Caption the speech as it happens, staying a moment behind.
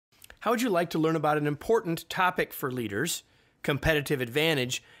How would you like to learn about an important topic for leaders, competitive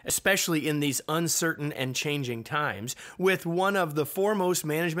advantage, especially in these uncertain and changing times, with one of the foremost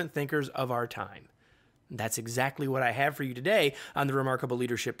management thinkers of our time? That's exactly what I have for you today on the Remarkable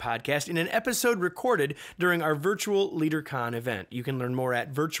Leadership Podcast in an episode recorded during our Virtual LeaderCon event. You can learn more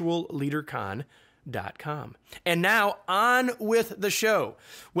at virtualleadercon.com. And now on with the show.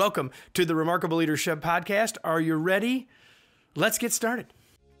 Welcome to the Remarkable Leadership Podcast. Are you ready? Let's get started.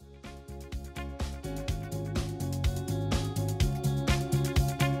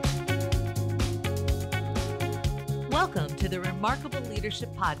 Welcome to the Remarkable Leadership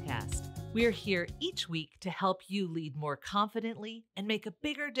Podcast. We're here each week to help you lead more confidently and make a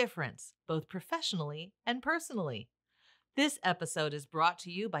bigger difference, both professionally and personally. This episode is brought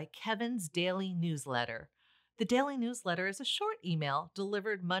to you by Kevin's Daily Newsletter. The Daily Newsletter is a short email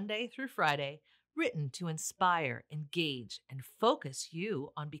delivered Monday through Friday, written to inspire, engage, and focus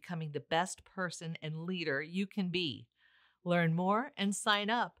you on becoming the best person and leader you can be. Learn more and sign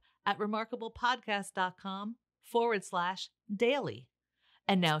up at remarkablepodcast.com/daily.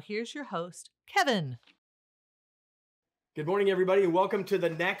 And now here's your host, Kevin. Good morning, everybody, and welcome to the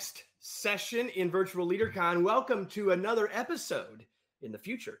next session in Virtual LeaderCon. Welcome to another episode in the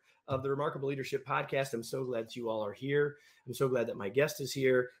future of the Remarkable Leadership Podcast. I'm so glad that you all are here. I'm so glad that my guest is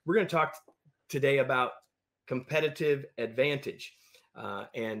here. We're going to talk today about competitive advantage,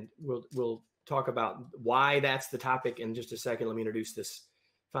 and we'll talk about why that's the topic in just a second. Let me introduce this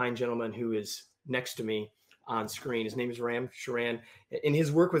fine gentleman who is next to me on screen. His name is Charan. In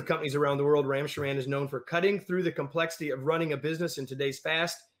his work with companies around the world, Charan is known for cutting through the complexity of running a business in today's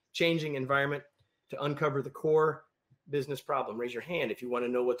fast-changing environment to uncover the core business problem. Raise your hand if you want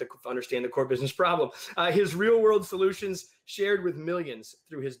to know understand the core business problem. His real-world solutions, shared with millions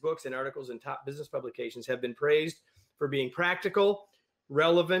through his books and articles in top business publications, have been praised for being practical,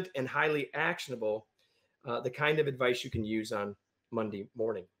 relevant, and highly actionable. The kind of advice you can use on Monday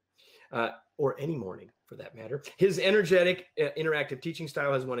morning. Or any morning for that matter. His energetic, interactive teaching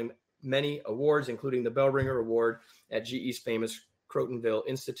style has won him many awards, including the Bell Ringer Award at GE's famous Crotonville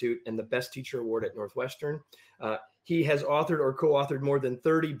Institute and the Best Teacher Award at Northwestern. He has authored or co-authored more than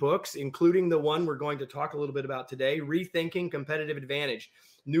 30 books, including the one we're going to talk a little bit about today, Rethinking Competitive Advantage,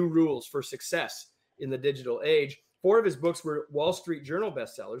 New Rules for Success in the Digital Age. 4 of his books were Wall Street Journal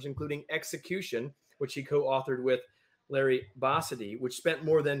bestsellers, including Execution, which he co-authored with Larry Bossidy, which spent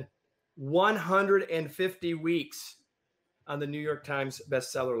more than 150 weeks on the New York Times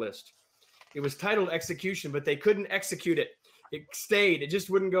bestseller list. It was titled Execution, but they couldn't execute it. It stayed. It just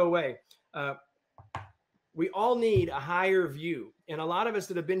wouldn't go away. We all need a higher view. And a lot of us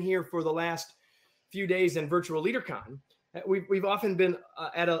that have been here for the last few days in Virtual LeaderCon, we've often been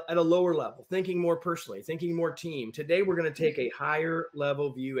at a lower level, thinking more personally, thinking more team. Today, we're going to take a higher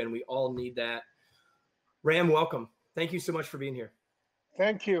level view, and we all need that. Ram, welcome. Thank you so much for being here.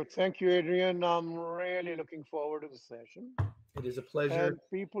 Thank you. Thank you, Adrian. I'm really looking forward to the session. It is a pleasure. And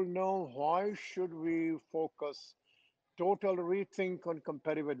people know why should we focus total rethink on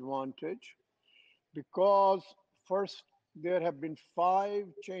competitive advantage? Because first, there have been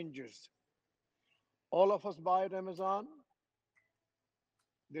 5 changes. All of us buy at Amazon.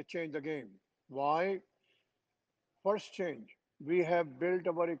 They change the game. Why? First change, we have built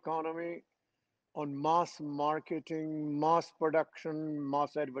our economy on mass marketing, mass production,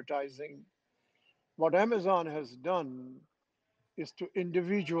 mass advertising. What Amazon has done is to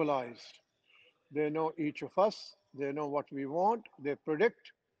individualize. They know each of us, they know what we want, they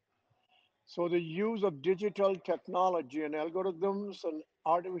predict. So the use of digital technology and algorithms and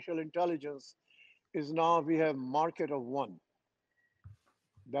artificial intelligence is now we have market of one.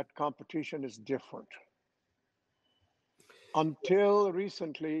 That competition is different. Until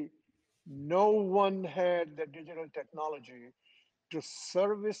recently, no one had the digital technology to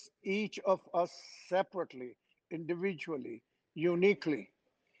service each of us separately, individually, uniquely.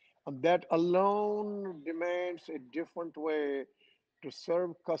 And that alone demands a different way to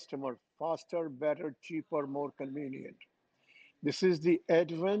serve customer faster, better, cheaper, more convenient. This is the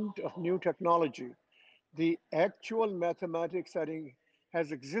advent of new technology. The actual mathematics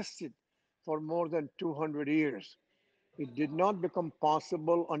has existed for more than 200 years. It did not become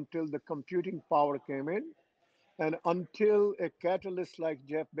possible until the computing power came in and until a catalyst like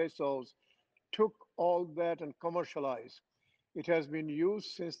Jeff Bezos took all that and commercialized. It has been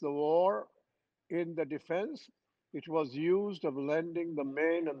used since the war in the defense. It was used of landing the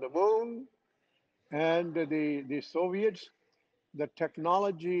man on the moon and the Soviets. The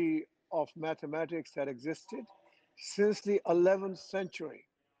technology of mathematics had existed since the 11th century.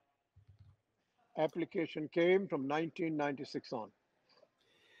 Application came from 1996 on.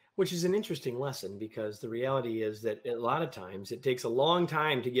 Which is an interesting lesson, because the reality is that a lot of times it takes a long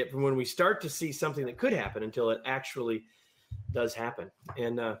time to get from when we start to see something that could happen until it actually does happen.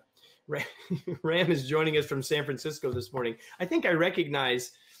 And Ram is joining us from San Francisco this morning. I think I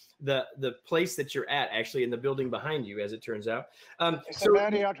recognize the place that you're at, actually, in the building behind you, as it turns out. It's a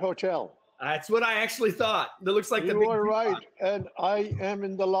Marriott hotel. That's what I actually thought. That looks like You are right. And I am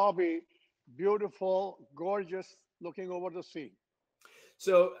in the lobby. Beautiful, gorgeous, looking over the sea.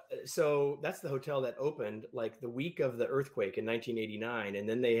 So that's the hotel that opened like the week of the earthquake in 1989, and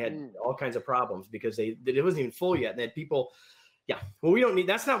then they had all kinds of problems because it wasn't even full yet. And they had people. Yeah, well, we don't need.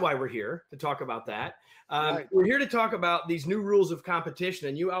 That's not why we're here to talk about that. Right. We're here to talk about these new rules of competition,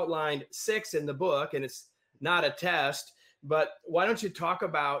 and you outlined 6 in the book, and it's not a test. But why don't you talk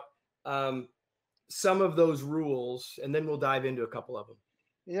about some of those rules, and then we'll dive into a couple of them.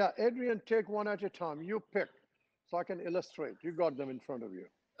 Yeah, Adrian, take one at a time. You pick so I can illustrate. You got them in front of you.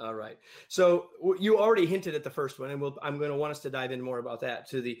 All right. So you already hinted at the first one, and I'm going to want us to dive in more about that,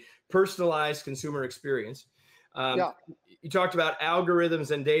 to the personalized consumer experience. You talked about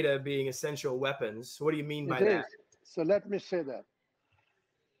algorithms and data being essential weapons. What do you mean by that? So let me say that.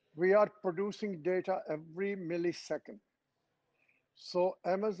 We are producing data every millisecond. So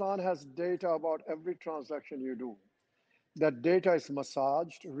Amazon has data about every transaction you do. That data is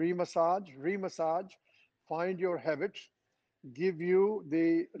massaged, remassage, find your habits, give you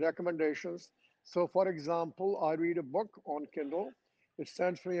the recommendations. So for example, I read a book on Kindle. It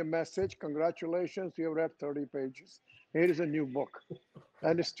sends me a message. Congratulations, you have read 30 pages. Here is a new book.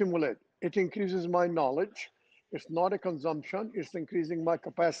 And it stimulates. It increases my knowledge. It's not a consumption. It's increasing my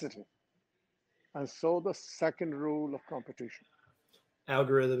capacity. And so the second rule of competition.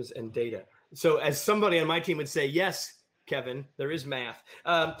 Algorithms and data. So as somebody on my team would say, yes, Kevin, there is math.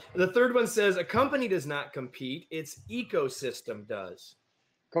 The third one says a company does not compete. Its ecosystem does.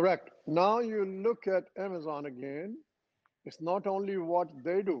 Correct. Now you look at Amazon again. It's not only what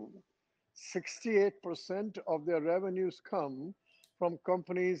they do. 68% of their revenues come from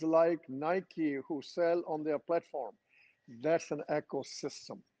companies like Nike who sell on their platform. That's an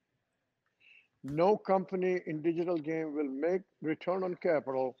ecosystem. No company in digital game will make return on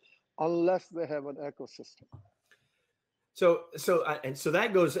capital unless they have an ecosystem. So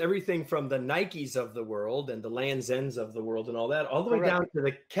that goes everything from the Nikes of the world and the Lands' Ends of the world and all that, all the way down to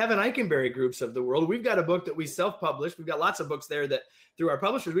the Kevin Eikenberry groups of the world. We've got a book that we self-published. We've got lots of books there that through our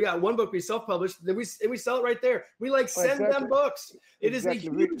publishers. We got one book we self-published that we sell it right there. We send them books. It is a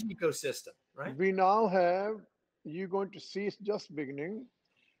huge ecosystem, right? We now have, you're going to see it's just beginning,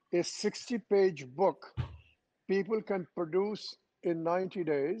 a 60-page book people can produce in 90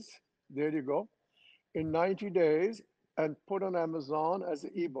 days. There you go. In 90 days, and put on Amazon as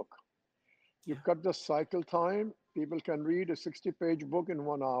an ebook. You cut the cycle time. People can read a 60-page book in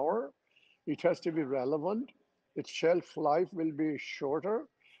 1 hour. It has to be relevant. Its shelf life will be shorter,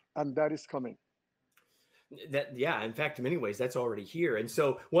 and that is coming. In fact, in many ways, that's already here. And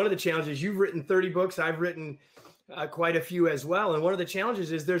so one of the challenges, you've written 30 books, I've written quite a few as well. And one of the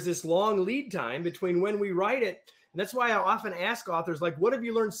challenges is there's this long lead time between when we write it. And that's why I often ask authors, like, what have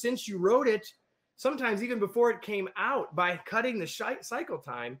you learned since you wrote it? Sometimes even before it came out. By cutting the cycle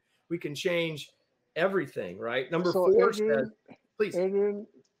time, we can change everything, right? Number 4 says, please. Adrian,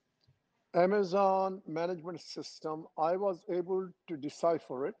 Amazon management system, I was able to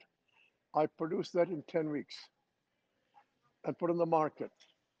decipher it. I produced that in 10 weeks and put on the market.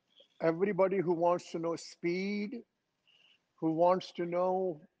 Everybody who wants to know speed, who wants to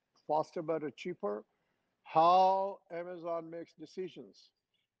know faster, better, cheaper, how Amazon makes decisions,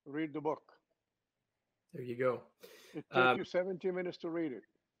 read the book. There you go. It takes you 17 minutes to read it.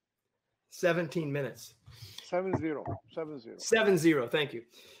 17 minutes. 70. 70. Thank you.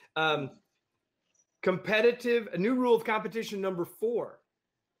 A new rule of competition number 4.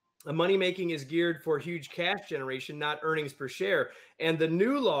 Moneymaking is geared for huge cash generation, not earnings per share. And the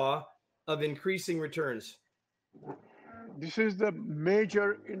new law of increasing returns. This is the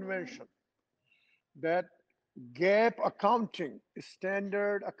major invention. That GAAP accounting,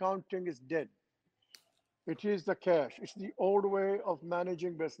 standard accounting is dead. It is the cash. It's the old way of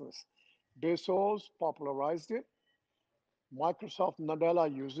managing business. Bezos popularized it. Microsoft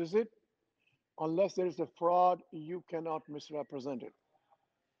Nadella uses it. Unless there is a fraud, you cannot misrepresent it.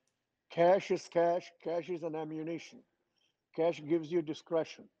 Cash is cash. Cash is an ammunition. Cash gives you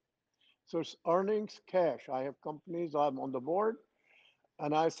discretion. So it's earnings, cash. I have companies, I'm on the board,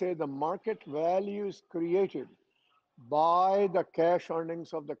 and I say the market value is created by the cash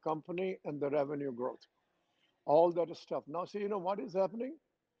earnings of the company and the revenue growth. All that stuff. Now, see, what is happening?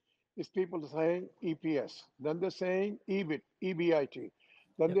 Is people saying EPS. Then they're saying EBIT, EBIT.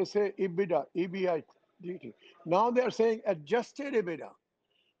 Then Yep. they say EBITDA, EBIT. Now they're saying adjusted EBITDA.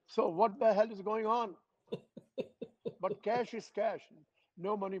 So what the hell is going on? But cash is cash,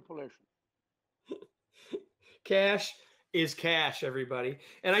 no manipulation. Cash is cash, everybody.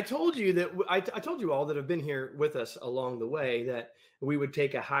 And I told you that I told you all that have been here with us along the way that we would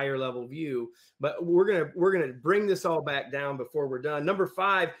take a higher level view, but we're gonna bring this all back down before we're done. Number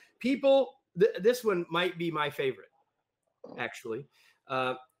 5, people. This one might be my favorite, actually.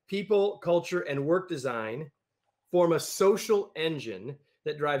 Uh, People, culture, and work design form a social engine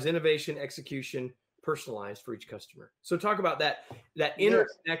that drives innovation, execution, personalized for each customer. So talk about that Yes,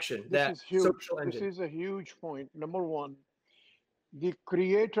 interconnection, this that is huge. social This engine. is a huge point. Number one, the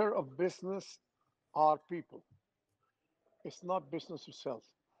creator of business are people. It's not business itself.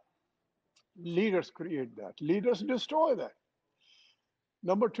 Leaders create that. Leaders destroy that.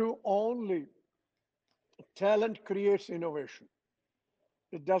 Number two, only talent creates innovation.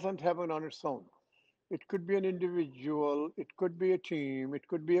 It doesn't happen on its own. It could be an individual, it could be a team, it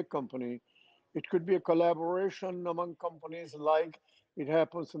could be a company, it could be a collaboration among companies, like it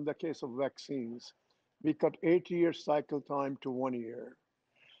happens in the case of vaccines. We cut 8 year cycle time to 1 year.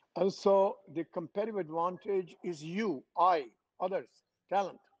 And so the competitive advantage is you, I, others,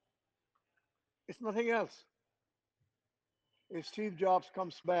 talent. It's nothing else. If Steve Jobs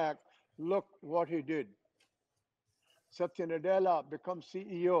comes back, look what he did. Satya Nadella becomes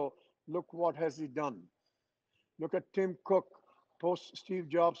CEO, look what has he done. Look at Tim Cook, post Steve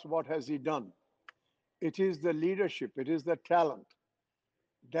Jobs, what has he done? It is the leadership, it is the talent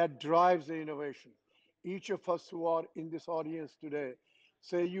that drives the innovation. Each of us who are in this audience today,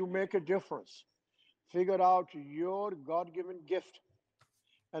 say you make a difference. Figure out your God given gift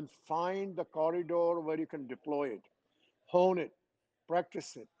and find the corridor where you can deploy it, hone it,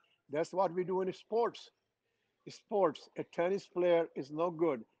 practice it. That's what we do in sports. Sports, a tennis player is no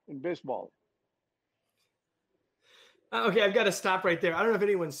good in baseball. Okay, I've got to stop right there. I don't know if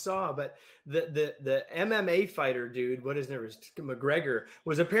anyone saw, but the MMA fighter dude, what his name is, McGregor,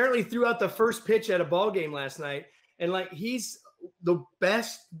 was apparently threw out the first pitch at a ball game last night, and like he's the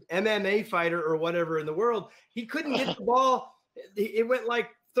best MMA fighter or whatever in the world. He couldn't get the ball; it went like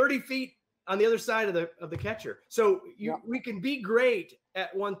 30 feet on the other side of the catcher. So Yeah, we can be great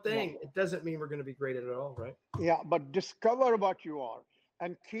at one yeah, thing. It doesn't mean we're going to be great at it all, right? yeah. But discover what you are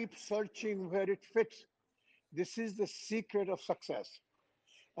and keep searching where it fits. This is the secret of success.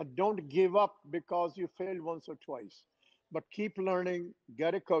 And don't give up because you failed once or twice, but keep learning,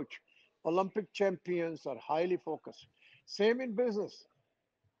 get a coach. Olympic champions are highly focused. Same in business.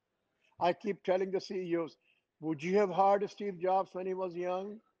 I keep telling the CEOs, would you have hired Steve Jobs when he was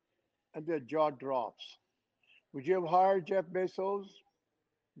young? And their jaw drops. Would you have hired Jeff Bezos?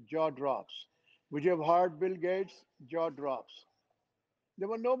 Jaw drops. Would you have hired Bill Gates? Jaw drops. They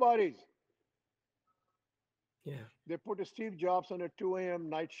were nobodies. Yeah. They put Steve Jobs on a 2 a.m.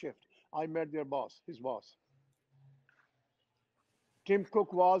 night shift. I met their boss, his boss. Tim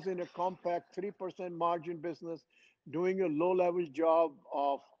Cook was in a compact 3% margin business doing a low level job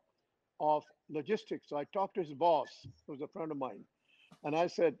of logistics. So I talked to his boss, who was a friend of mine, and I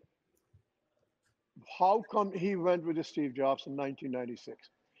said, how come he went with Steve Jobs in 1996?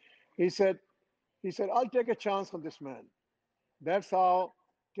 He said, I'll take a chance on this man. That's how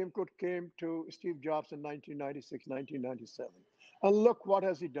Tim Cook came to Steve Jobs in 1996, 1997. And look what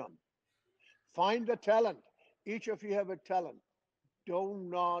has he done. Find the talent. Each of you have a talent. Do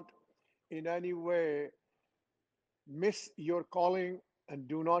not in any way miss your calling and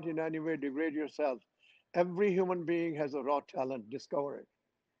do not in any way degrade yourself. Every human being has a raw talent. Discover it.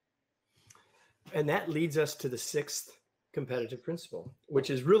 And that leads us to the 6th competitive principle,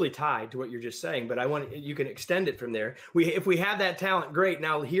 which is really tied to what you're just saying, but I want you can extend it from there. If we have that talent, great.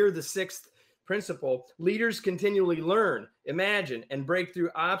 Now here the 6th principle: leaders continually learn, imagine, and break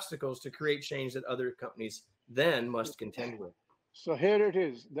through obstacles to create change that other companies then must contend with. So here it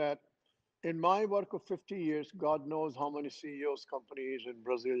is that in my work of 50 years, God knows how many CEOs companies in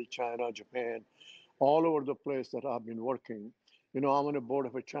Brazil, China, Japan, all over the place that I've been working. You know, I'm on a board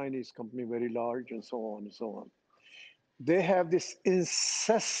of a Chinese company, very large, and so on and so on. They have this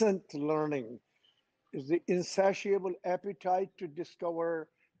incessant learning, is the insatiable appetite to discover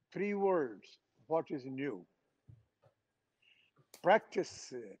 3 words: what is new,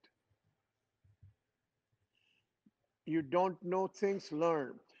 practice it. You don't know things,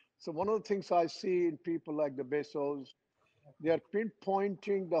 learn. So one of the things I see in people like the Bezos, they are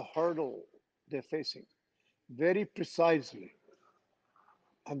pinpointing the hurdle they're facing very precisely,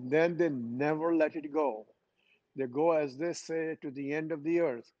 and then they never let it go. They go, as they say, to the end of the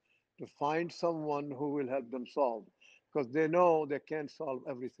earth to find someone who will help them solve. because they know they can't solve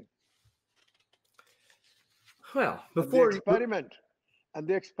everything. Well, And they experiment, and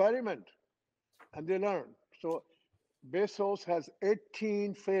they experiment, and they learn. So Bezos has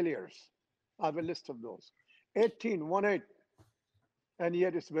 18 failures. I have a list of those. 18, 1 8. And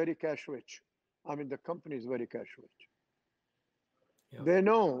yet it's very cash rich. I mean, the company is very cash rich. yeah. They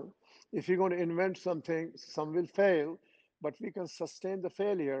know if you're going to invent something, some will fail, but we can sustain the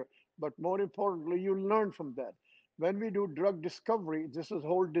failure. But more importantly, you learn from that. When we do drug discovery, this is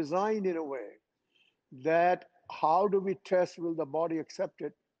whole design in a way that how do we test, will the body accept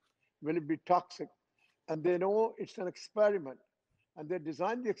it? Will it be toxic? And they know it's an experiment. And they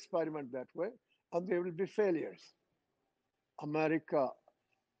design the experiment that way, and there will be failures. America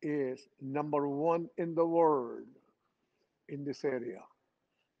is number one in the world in this area.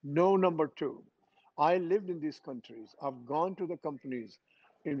 No number two. I lived in these countries. I've gone to the companies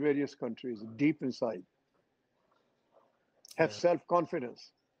in various countries, deep inside. Have Yeah.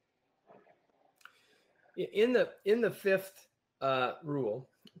 self-confidence. In the fifth rule,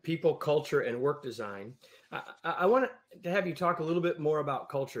 people, culture, and work design, I want to have you talk a little bit more about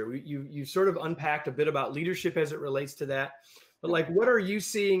culture. You sort of unpacked a bit about leadership as it relates to that, but like, what are you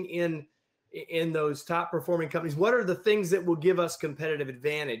seeing in those top performing companies? What are the things that will give us competitive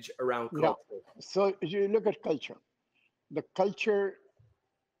advantage around culture? Yeah. So you look at culture. The culture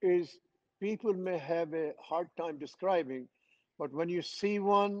is, people may have a hard time describing, but when you see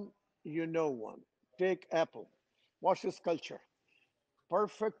one, you know one. Take Apple. What's this culture?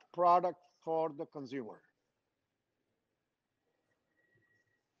 Perfect product for the consumer.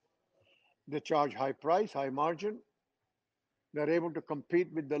 They charge high price, high margin. They're able to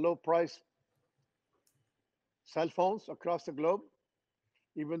compete with the low price cell phones across the globe,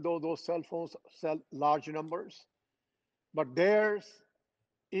 even though those cell phones sell large numbers. But theirs,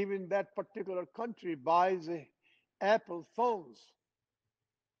 even that particular country buys Apple phones.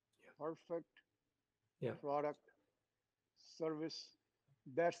 Perfect Yeah. product, service.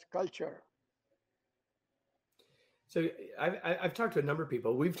 That's culture. So I've talked to a number of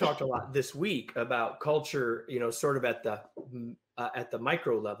people. We've talked a lot this week about culture, sort of at the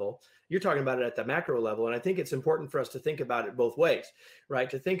micro level. You're talking about it at the macro level, and I think it's important for us to think about it both ways, right?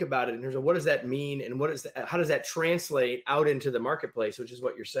 To think about it in terms of what does that mean, and how does that translate out into the marketplace, which is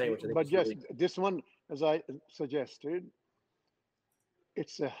what you're saying. Which I think But is yes, really... this one, as I suggested,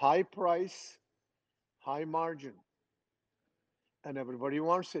 it's a high price, high margin, and everybody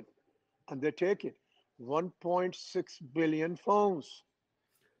wants it, and they take it. 1.6 billion phones.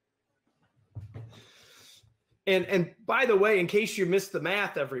 And by the way, in case you missed the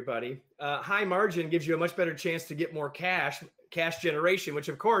math, everybody, high margin gives you a much better chance to get more cash generation, which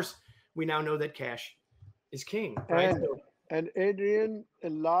of course we now know that cash is king, right? And Adrian, a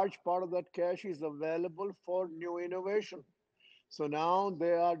large part of that cash is available for new innovation. So now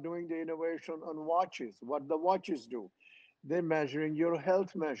they are doing the innovation on watches. What the watches do, they're measuring your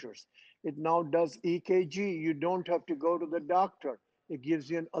health measures. It now does EKG. You don't have to go to the doctor. It gives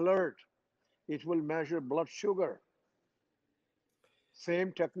you an alert. It will measure blood sugar.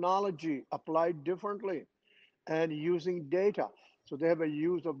 Same technology applied differently and using data. So they have a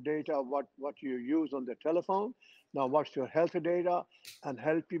use of data, what you use on the telephone. Now what's your health data, and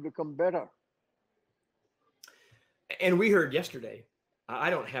help you become better. And we heard yesterday, I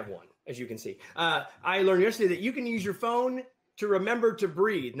don't have one, as you can see. I learned yesterday that you can use your phone to remember to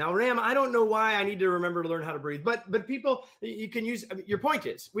breathe. Now, Ram, I don't know why I need to remember to learn how to breathe, but people, you can use, your point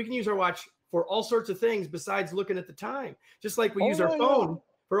is, we can use our watch for all sorts of things besides looking at the time, just like we use our phone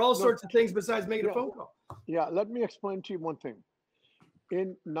for all sorts of things besides making a phone call. Yeah, let me explain to you one thing.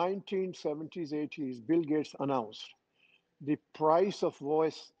 In 1970s, 80s, Bill Gates announced the price of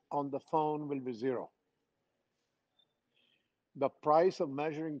voice on the phone will be zero. The price of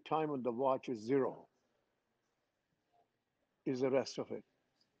measuring time on the watch is zero. Is the rest of it.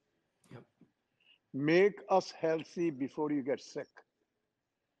 Yep. Make us healthy before you get sick.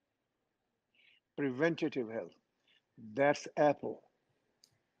 Preventative health. That's Apple.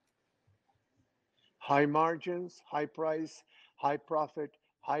 High margins, high price, high profit,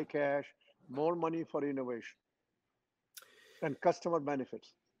 high cash, more money for innovation, and customer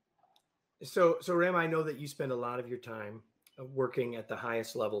benefits. So Ram, I know that you spend a lot of your time working at the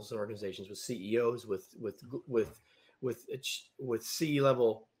highest levels in organizations with CEOs, with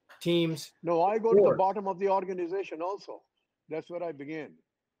C-level teams. No, I go to the bottom of the organization also. That's where I began.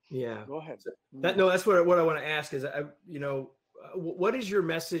 Yeah. Go ahead. That's what I want to ask is, what is your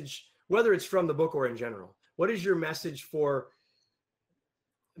message, whether it's from the book or in general? What is your message for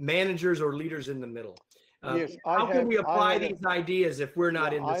managers or leaders in the middle? Yes, How can we apply these ideas if we're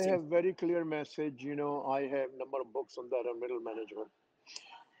not in the I same? have very clear message. I have number of books on that on middle management.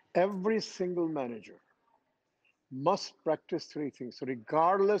 Every single manager must practice three things. So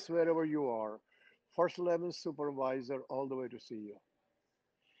regardless wherever you are, first level supervisor all the way to CEO.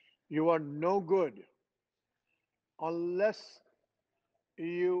 You are no good unless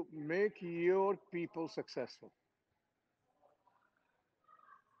you make your people successful.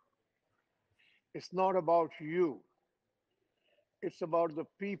 It's not about you. It's about the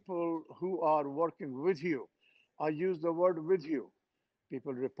people who are working with you. I use the word with you.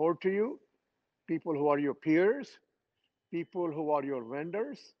 People report to you, people who are your peers, people who are your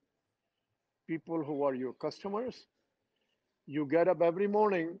vendors, people who are your customers. You get up every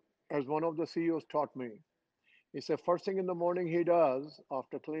morning, as one of the CEOs taught me. He said, first thing in the morning he does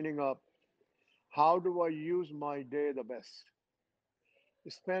after cleaning up, how do I use my day the best?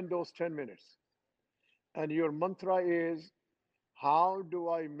 Spend those 10 minutes. And your mantra is, how do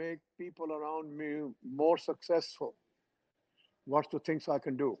I make people around me more successful? What's the things I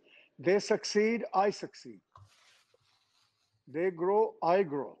can do? They succeed, I succeed. They grow, I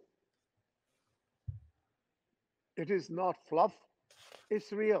grow. It is not fluff,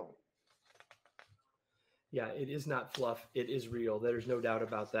 it's real. Yeah, it is not fluff. It is real. There's no doubt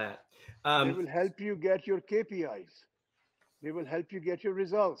about that. They will help you get your KPIs. They will help you get your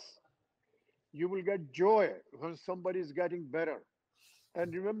results. You will get joy when somebody is getting better.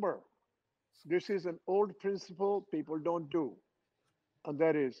 And remember, this is an old principle people don't do, and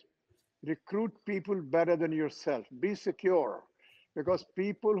that is recruit people better than yourself. Be secure, because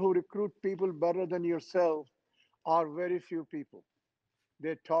people who recruit people better than yourself are very few people.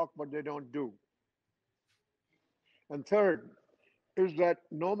 They talk, but they don't do. And third is that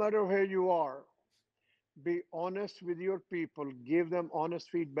no matter where you are, be honest with your people, give them honest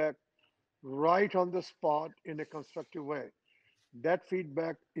feedback right on the spot in a constructive way. That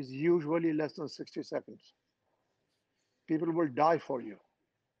feedback is usually less than 60 seconds. People will die for you.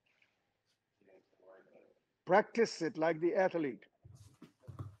 Practice it like the athlete.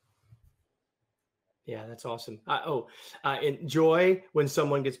 Yeah, that's awesome. Enjoy when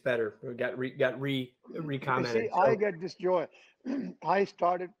someone gets better. Or got re-commented. See, I get this joy. I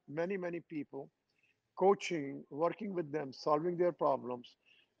started many people coaching, working with them, solving their problems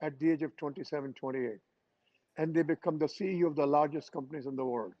at the age of 27, 28. And they become the CEO of the largest companies in the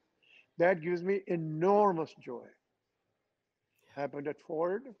world. That gives me enormous joy. Happened at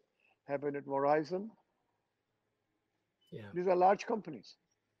Ford, happened at Verizon. Yeah. These are large companies.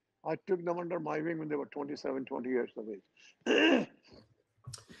 I took them under my wing when they were 27, 20 years of age.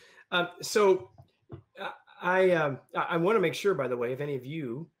 I want to make sure, by the way, if any of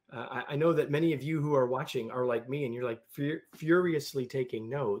you, I know that many of you who are watching are like me and you're like furiously taking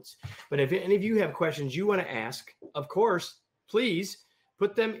notes. But if any of you have questions you want to ask, of course, please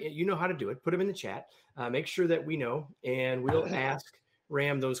put them, you know how to do it, put them in the chat. Make sure that we know, and we'll ask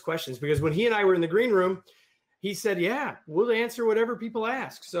Ram those questions. Because when he and I were in the green room, he said, yeah, we'll answer whatever people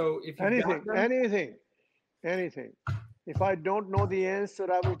ask. So if you anything. If I don't know the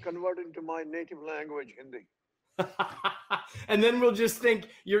answer, I will convert it into my native language, Hindi. And then we'll just think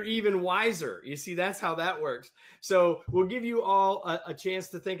you're even wiser. You see, that's how that works. So we'll give you all a chance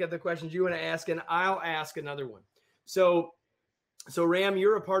to think of the questions you want to ask, and I'll ask another one. So Ram,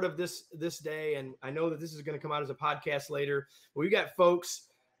 you're a part of this day, and I know that this is going to come out as a podcast later. We've got folks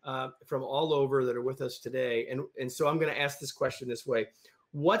from all over that are with us today. And so I'm going to ask this question this way.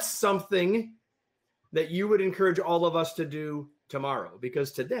 What's something that you would encourage all of us to do tomorrow?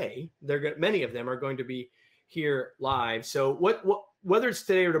 Because today, many of them are going to be here live. So whether it's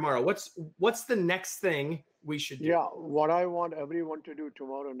today or tomorrow, what's the next thing we should do? Yeah, what I want everyone to do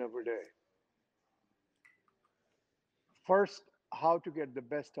tomorrow and every day. First, how to get the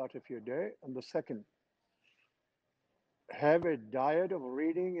best out of your day. And the second, have a diet of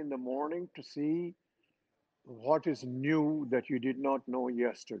reading in the morning to see what is new that you did not know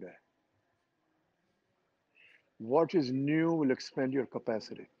yesterday. What is new will expand your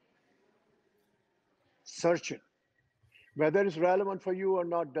capacity. Search it. Whether it's relevant for you or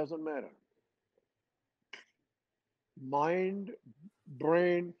not doesn't matter. Mind,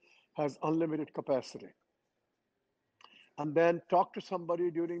 brain has unlimited capacity. And then talk to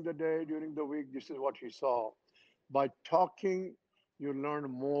somebody during the day, during the week. This is what you saw. By talking, you learn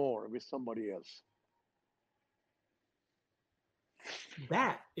more with somebody else.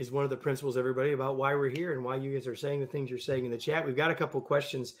 That is one of the principles, everybody, about why we're here and why you guys are saying the things you're saying in the chat. We've got a couple of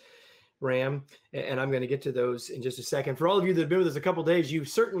questions, Ram, and I'm going to get to those in just a second. For all of you that have been with us a couple of days, you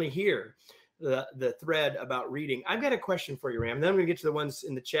certainly hear the thread about reading. I've got a question for you, Ram. Then I'm going to get to the ones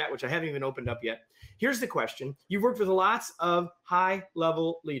in the chat, which I haven't even opened up yet. Here's the question. You've worked with lots of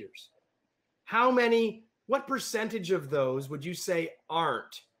high-level leaders. What percentage of those would you say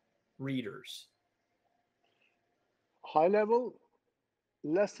aren't readers? High level,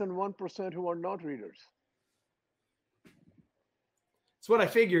 less than 1% who are not readers. That's what I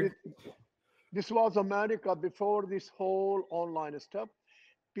figured. This was America before this whole online stuff.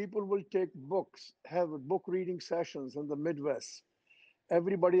 People will take books, have book reading sessions in the Midwest.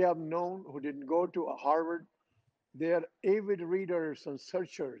 Everybody I've known who didn't go to Harvard, they are avid readers and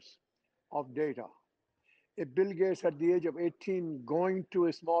searchers of data. If Bill Gates at the age of 18 going to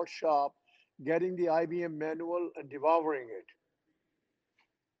a small shop, getting the IBM manual and devouring it,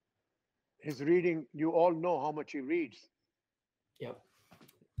 his reading, you all know how much he reads. Yep.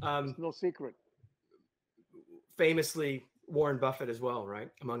 It's no secret. Famously, Warren Buffett as well, right?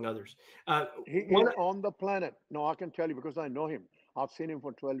 Among others. He is on the planet. No, I can tell you because I know him. I've seen him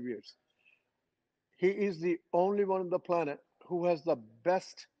for 12 years. He is the only one on the planet who has the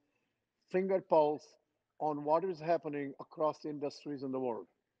best finger pulse on what is happening across the industries in the world.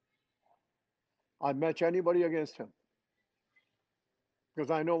 I match anybody against him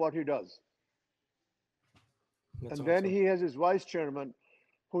because I know what he does. That's and then awesome. he has his vice chairman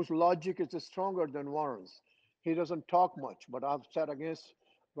whose logic is stronger than Warren's. He doesn't talk much, but I've sat against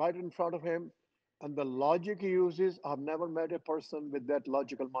right in front of him, and the logic he uses, I've never met a person with that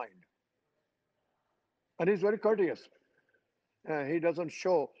logical mind. And he's very courteous. He doesn't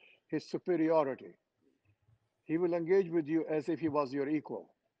show his superiority. He will engage with you as if he was your equal.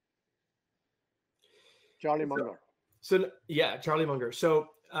 Charlie Munger. Charlie Munger. So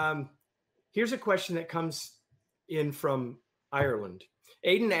here's a question that comes in from Ireland.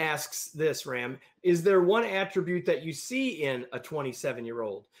 Aiden asks this, Ram, is there one attribute that you see in a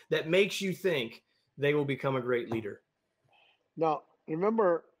 27-year-old that makes you think they will become a great leader? Now,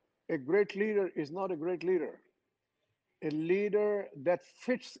 remember, a great leader is not a great leader. A leader that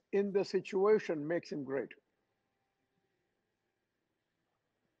fits in the situation makes him great.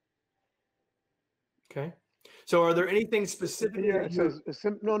 Okay. So are there anything specific? Yeah,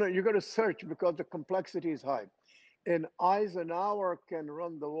 no, you got to search because the complexity is high. And Eisenhower can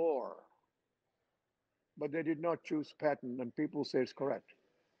run the war, but they did not choose Patton, and people say it's correct.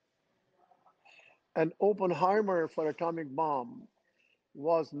 And Oppenheimer for atomic bomb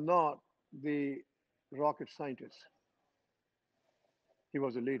was not the rocket scientist. He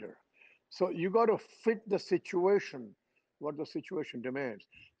was a leader. So you got to fit the situation, what the situation demands.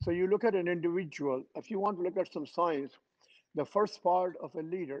 So you look at an individual, if you want to look at some science, the first part of a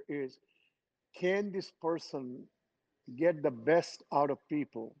leader is, can this person get the best out of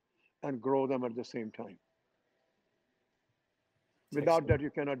people and grow them at the same time? Without that,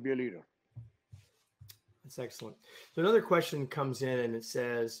 you cannot be a leader. That's excellent. So another question comes in and it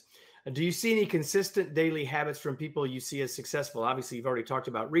says, do you see any consistent daily habits from people you see as successful? Obviously, you've already talked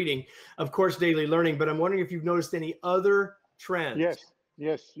about reading, of course, daily learning, but I'm wondering if you've noticed any other trends.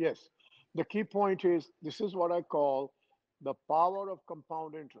 Yes. The key point is, this is what I call the power of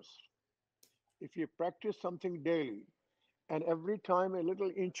compound interest. If you practice something daily, and every time a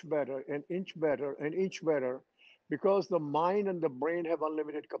little inch better, an inch better, an inch better, because the mind and the brain have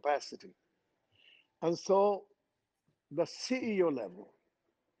unlimited capacity. And so the CEO level,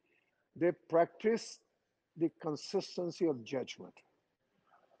 they practice the consistency of judgment,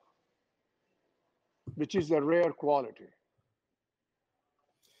 which is a rare quality.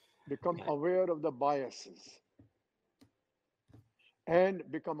 Become aware of the biases and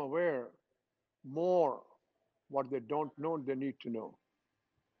become aware more what they don't know, they need to know.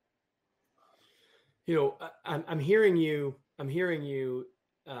 You know, I'm hearing you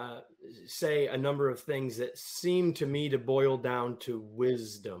say a number of things that seem to me to boil down to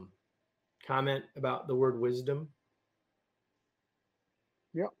wisdom. Comment about the word wisdom?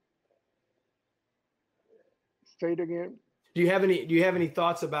 Yeah. Say it again. Do you have any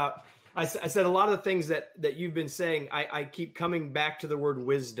thoughts about, I said a lot of the things that you've been saying, I keep coming back to the word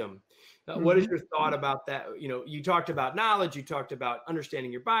wisdom. What is your thought about that? You know, you talked about knowledge, you talked about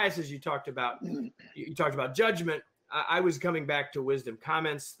understanding your biases, you talked about judgment. I was coming back to wisdom.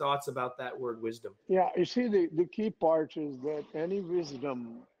 Comments, thoughts about that word wisdom? Yeah, you see, the key part is that any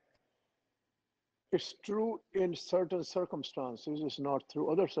wisdom is true in certain circumstances, it's not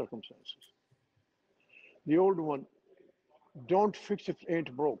through other circumstances. The old one, don't fix if it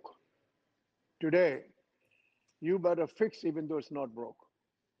ain't broke. Today, you better fix even though it's not broke.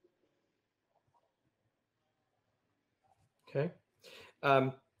 Okay.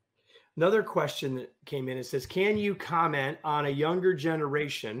 Another question that came in, it says, can you comment on a younger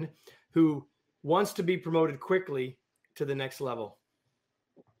generation who wants to be promoted quickly to the next level?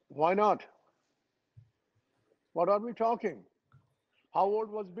 Why not? What are we talking? How old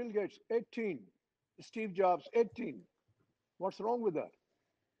was Bill Gates? 18. Steve Jobs, 18. What's wrong with that?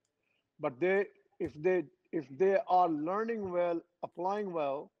 But if they, if they are learning well, applying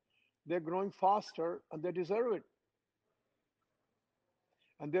well, they're growing faster and they deserve it.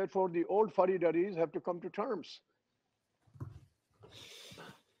 And therefore, the old fuddy-duddies have to come to terms.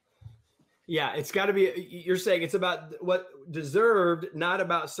 Yeah, it's got to be, you're saying it's about what deserved, not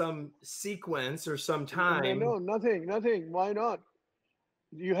about some sequence or some time. No, nothing. Why not?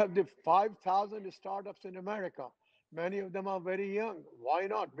 You have the 5,000 startups in America. Many of them are very young. Why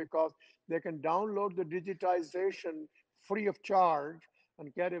not? Because they can download the digitization free of charge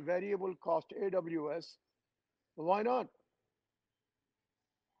and get a variable cost AWS. Why not?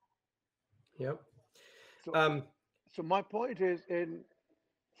 Yep. So, so my point is, in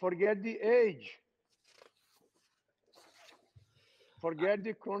forget the age, forget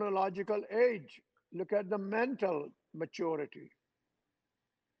the chronological age. Look at the mental maturity.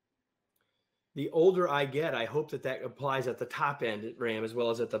 The older I get, I hope that that applies at the top end, Ram, as well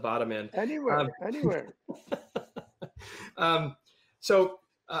as at the bottom end. Anywhere. So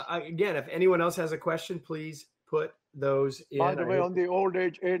again, if anyone else has a question, please put those in. By the way, on the old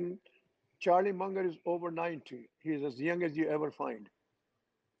age, in Charlie Munger is over 90. He's as young as you ever find.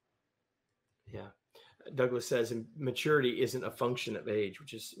 Yeah. Douglas says maturity isn't a function of age,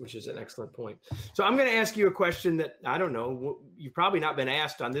 which is an excellent point. So I'm going to ask you a question that I don't know, you've probably not been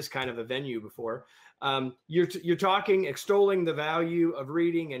asked on this kind of a venue before. You're talking, extolling the value of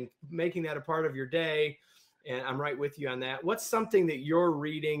reading and making that a part of your day, and I'm right with you on that. What's something that you're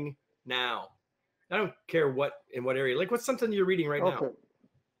reading now? I don't care in what area. Like, what's something you're reading right now?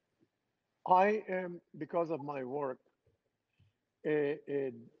 I am, because of my work,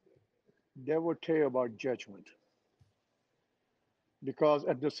 a devotee about judgment. Because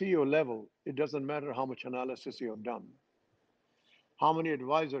at the CEO level, it doesn't matter how much analysis you have done, how many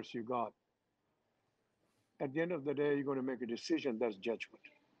advisors you got. At the end of the day, you're going to make a decision. That's judgment.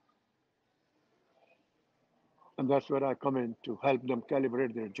 And that's where I come in to help them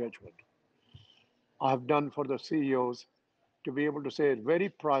calibrate their judgment. I have done for the CEOs to be able to say it very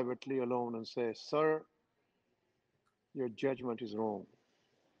privately alone and say, sir, your judgment is wrong.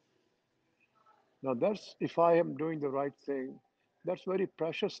 Now that's, if I am doing the right thing, that's very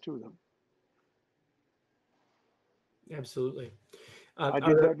precious to them. Absolutely. I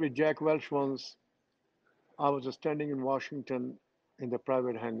did that with Jack Welch once. I was standing in Washington in the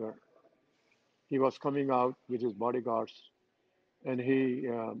private hangar. He was coming out with his bodyguards, and he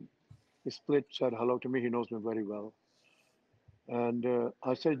split, said hello to me. He knows me very well. And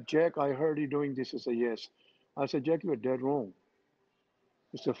I said, Jack, I heard you doing this. He said, yes. I said, Jack, you're dead wrong.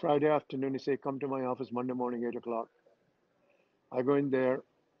 It's a Friday afternoon. He said, come to my office Monday morning, 8 o'clock. I go in there,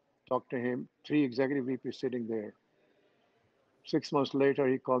 talk to him. 3 executive VPs sitting there. 6 months later,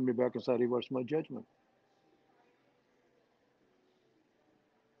 he called me back and said, reverse my judgment.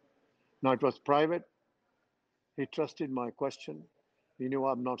 Now, it was private. He trusted my question. He knew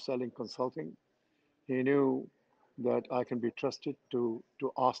I'm not selling consulting. He knew that I can be trusted to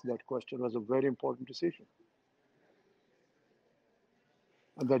ask that question. It was a very important decision.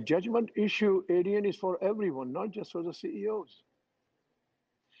 And the judgment issue, ADN, is for everyone, not just for the CEOs.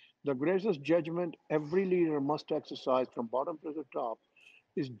 The greatest judgment every leader must exercise from bottom to the top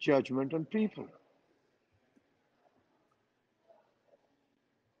is judgment on people.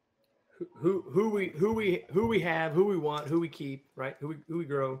 Who we have, who we want, who we keep, right? Who we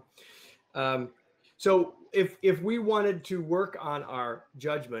grow. So if we wanted to work on our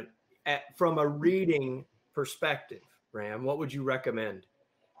judgment from a reading perspective, Ram, what would you recommend?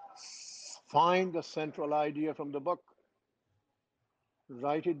 Find the central idea from the book.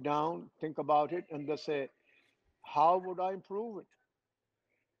 Write it down, think about it, and then say, how would I improve it?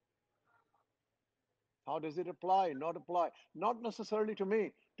 How does it apply, not apply? Not necessarily to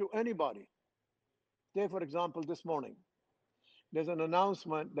me, to anybody. Say, for example, this morning, there's an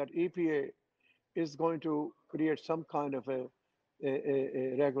announcement that EPA is going to create some kind of a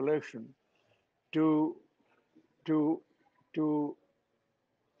regulation to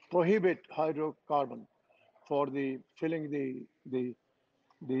prohibit hydrocarbon for the filling the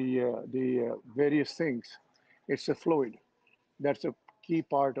various things. It's a fluid. That's a key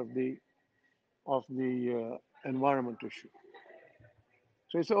part of the environment issue.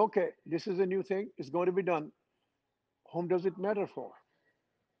 So it's okay. This is a new thing. It's going to be done. Whom does it matter for?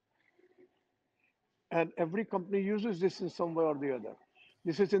 And every company uses this in some way or the other.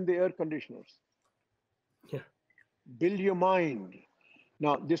 This is in the air conditioners. Yeah. Build your mind.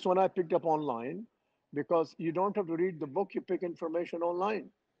 Now, this one I picked up online because you don't have to read the book, you pick information online.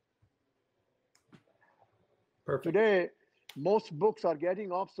 Perfect. Today, most books are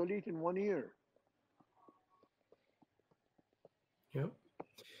getting obsolete in 1 year. Yep.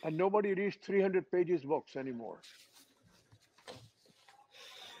 And nobody reads 300 pages books anymore.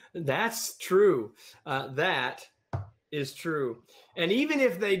 That's true. That is true. And even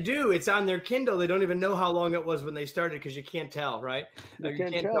if they do, it's on their Kindle. They don't even know how long it was when they started because you can't tell, right? You You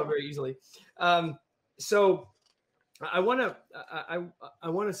can't can't tell. tell very easily. So I want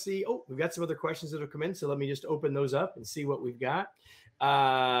to see. Oh, we've got some other questions that have come in. So let me just open those up and see what we've got.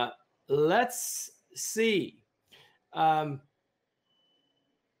 Let's see.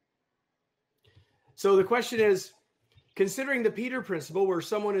 So the question is, considering the Peter principle, where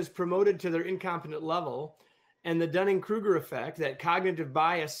someone is promoted to their incompetent level, and the Dunning-Kruger effect, that cognitive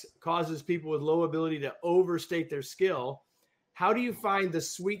bias causes people with low ability to overstate their skill, how do you find the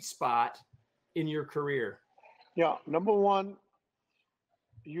sweet spot in your career? Yeah, number one,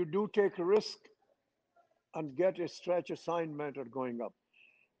 you do take a risk and get a stretch assignment or going up.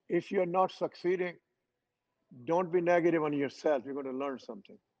 If you're not succeeding, don't be negative on yourself. You're going to learn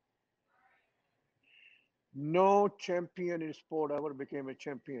something. No champion in sport ever became a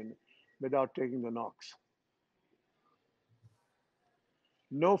champion without taking the knocks.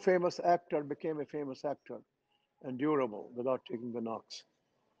 No famous actor became a famous actor and durable without taking the knocks.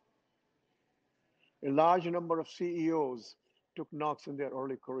 A large number of CEOs took knocks in their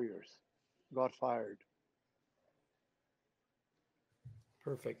early careers, got fired.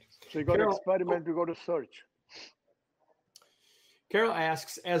 Perfect. So you got to experiment, you got to search. Carol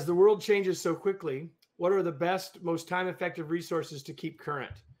asks, as the world changes so quickly, what are the best, most time-effective resources to keep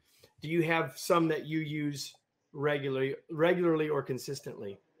current? Do you have some that you use regularly or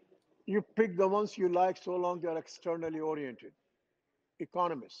consistently? You pick the ones you like so long they're externally oriented.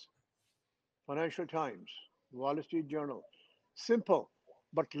 Economist, Financial Times, Wall Street Journal. Simple,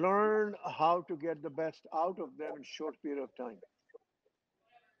 but learn how to get the best out of them in a short period of time.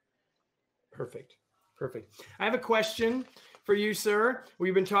 Perfect. I have a question for you, sir.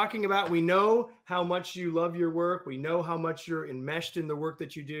 We've been talking about, we know how much you love your work. We know how much you're enmeshed in the work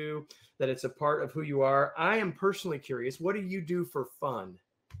that you do, that it's a part of who you are. I am personally curious, what do you do for fun?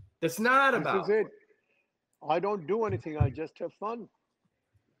 That's not about. This is it. I don't do anything. I just have fun.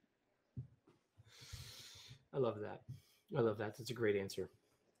 I love that. That's a great answer.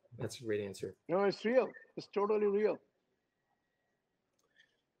 No, it's real. It's totally real.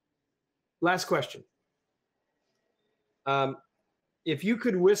 Last question. If you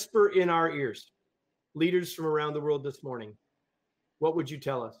could whisper in our ears, leaders from around the world this morning, what would you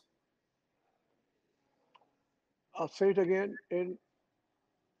tell us? I'll say it again.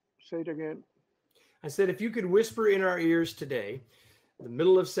 I said, if you could whisper in our ears today, the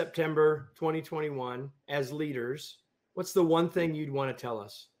middle of September 2021, as leaders, what's the one thing you'd want to tell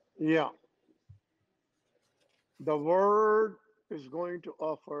us? Yeah. The world is going to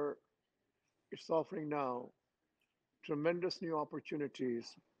offer, it's offering now, tremendous new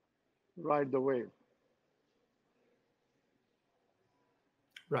opportunities. Ride the wave.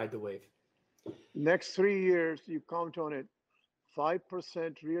 Ride the wave. Next 3 years, you count on it,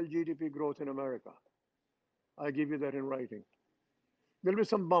 5% real GDP growth in America. I give you that in writing. There'll be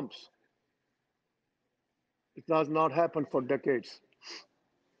some bumps. It does not happen for decades.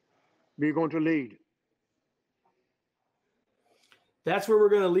 We're going to lead. That's where we're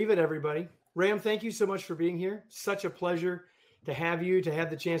going to leave it, everybody. Ram, thank you so much for being here. Such a pleasure to have you, to have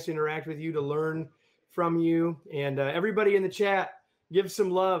the chance to interact with you, to learn from you. And everybody in the chat, give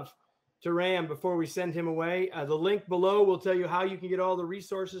some love to Ram before we send him away. The link below will tell you how you can get all the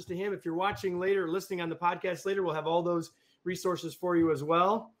resources to him. If you're watching later, listening on the podcast later, we'll have all those resources for you as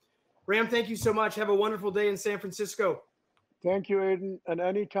well. Ram, thank you so much. Have a wonderful day in San Francisco. Thank you, Aiden. And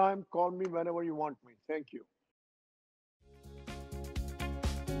anytime, call me whenever you want me. Thank you.